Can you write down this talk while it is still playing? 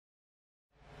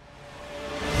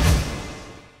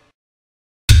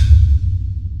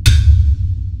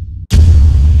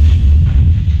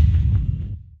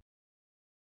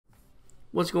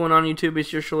What's going on, YouTube?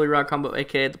 It's your Shirley Rock Combo,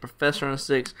 aka the Professor on the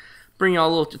Six. Bring y'all a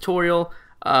little tutorial.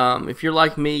 If you're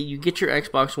like me, you get your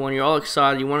Xbox One, you're all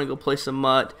excited, you want to go play some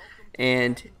MUT,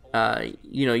 and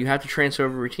you have to transfer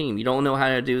over your team. You don't know how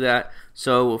to do that.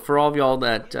 So for all of y'all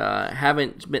that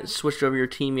haven't been switched over your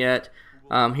team yet,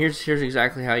 here's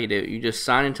exactly how you do it. You just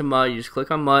sign into MUT. You just click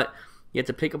on MUT. You have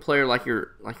to pick a player like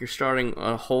you're starting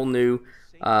a whole new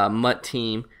MUT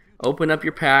team. Open up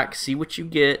your pack, see what you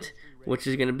get, which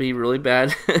is going to be really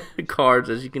bad cards,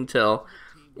 as you can tell.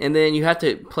 And then you have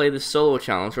to play the solo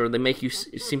challenge, or they make you,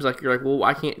 it seems like you're like, well,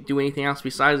 I can't do anything else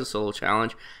besides the solo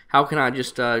challenge. How can I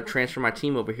just transfer my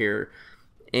team over here?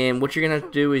 And what you're going to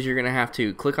have to do is you're going to have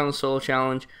to click on the solo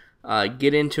challenge,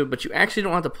 get into it, but you actually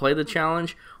don't have to play the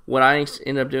challenge. What I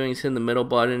end up doing is hitting the middle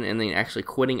button and then actually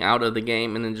quitting out of the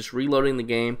game and then just reloading the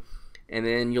game. And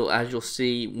then as you'll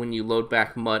see when you load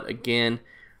back MUT again,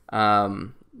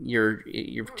 your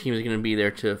team is going to be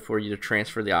there for you to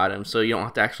transfer the items, so you don't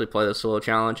have to actually play the solo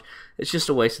challenge. It's just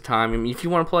a waste of time. I mean, if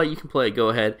you want to play it, you can play it. Go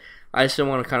ahead. I just don't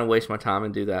want to kind of waste my time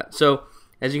and do that. So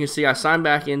as you can see, I signed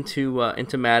back into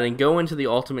Madden, go into the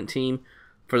Ultimate Team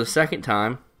for the second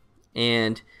time,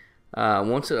 and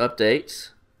once it updates,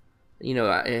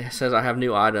 it says I have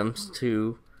new items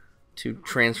to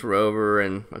transfer over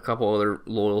and a couple other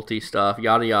loyalty stuff,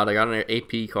 yada yada. I got an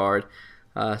AP card.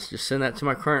 So just send that to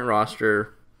my current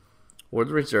roster or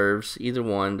the reserves, either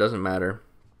one, doesn't matter.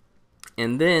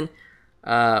 And then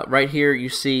right here you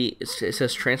see it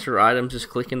says transfer items. Just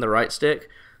click in the right stick.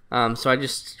 So I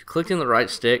just clicked in the right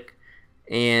stick,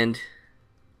 and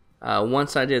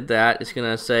once I did that, it's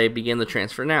gonna say begin the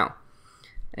transfer now.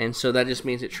 And so that just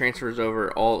means it transfers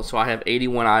over all. So I have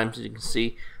 81 items, as you can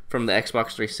see, from the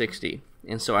Xbox 360.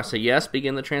 And so I say yes,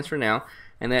 begin the transfer now,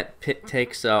 and that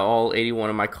takes all 81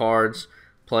 of my cards,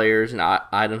 players, and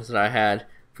items that I had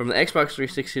from the Xbox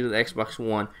 360 to the Xbox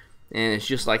One, and it's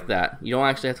just like that. You don't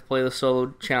actually have to play the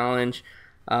solo challenge,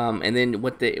 and then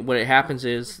what happens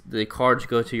is the cards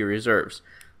go to your reserves.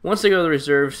 Once they go to the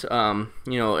reserves,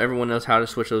 everyone knows how to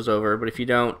switch those over. But if you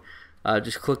don't,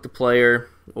 just click the player,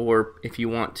 or if you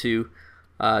want to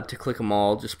click them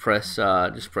all, just press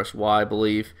Y, I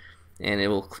believe, and it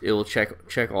will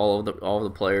check all of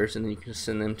the players, and then you can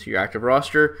send them to your active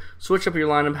roster. Switch up your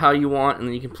lineup how you want, and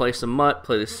then you can play some MUT,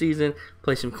 play the season,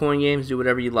 play some coin games, do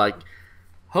whatever you like.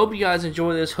 Hope you guys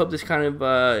enjoy this. Hope this kind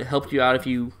of helped you out if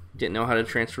you didn't know how to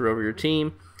transfer over your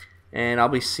team. And I'll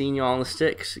be seeing you all on the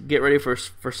sticks. Get ready for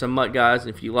some MUT, guys. And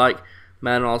if you like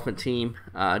Madden Ultimate Team,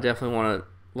 definitely want to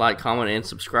like, comment, and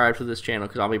subscribe to this channel,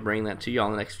 because I'll be bringing that to you all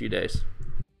in the next few days.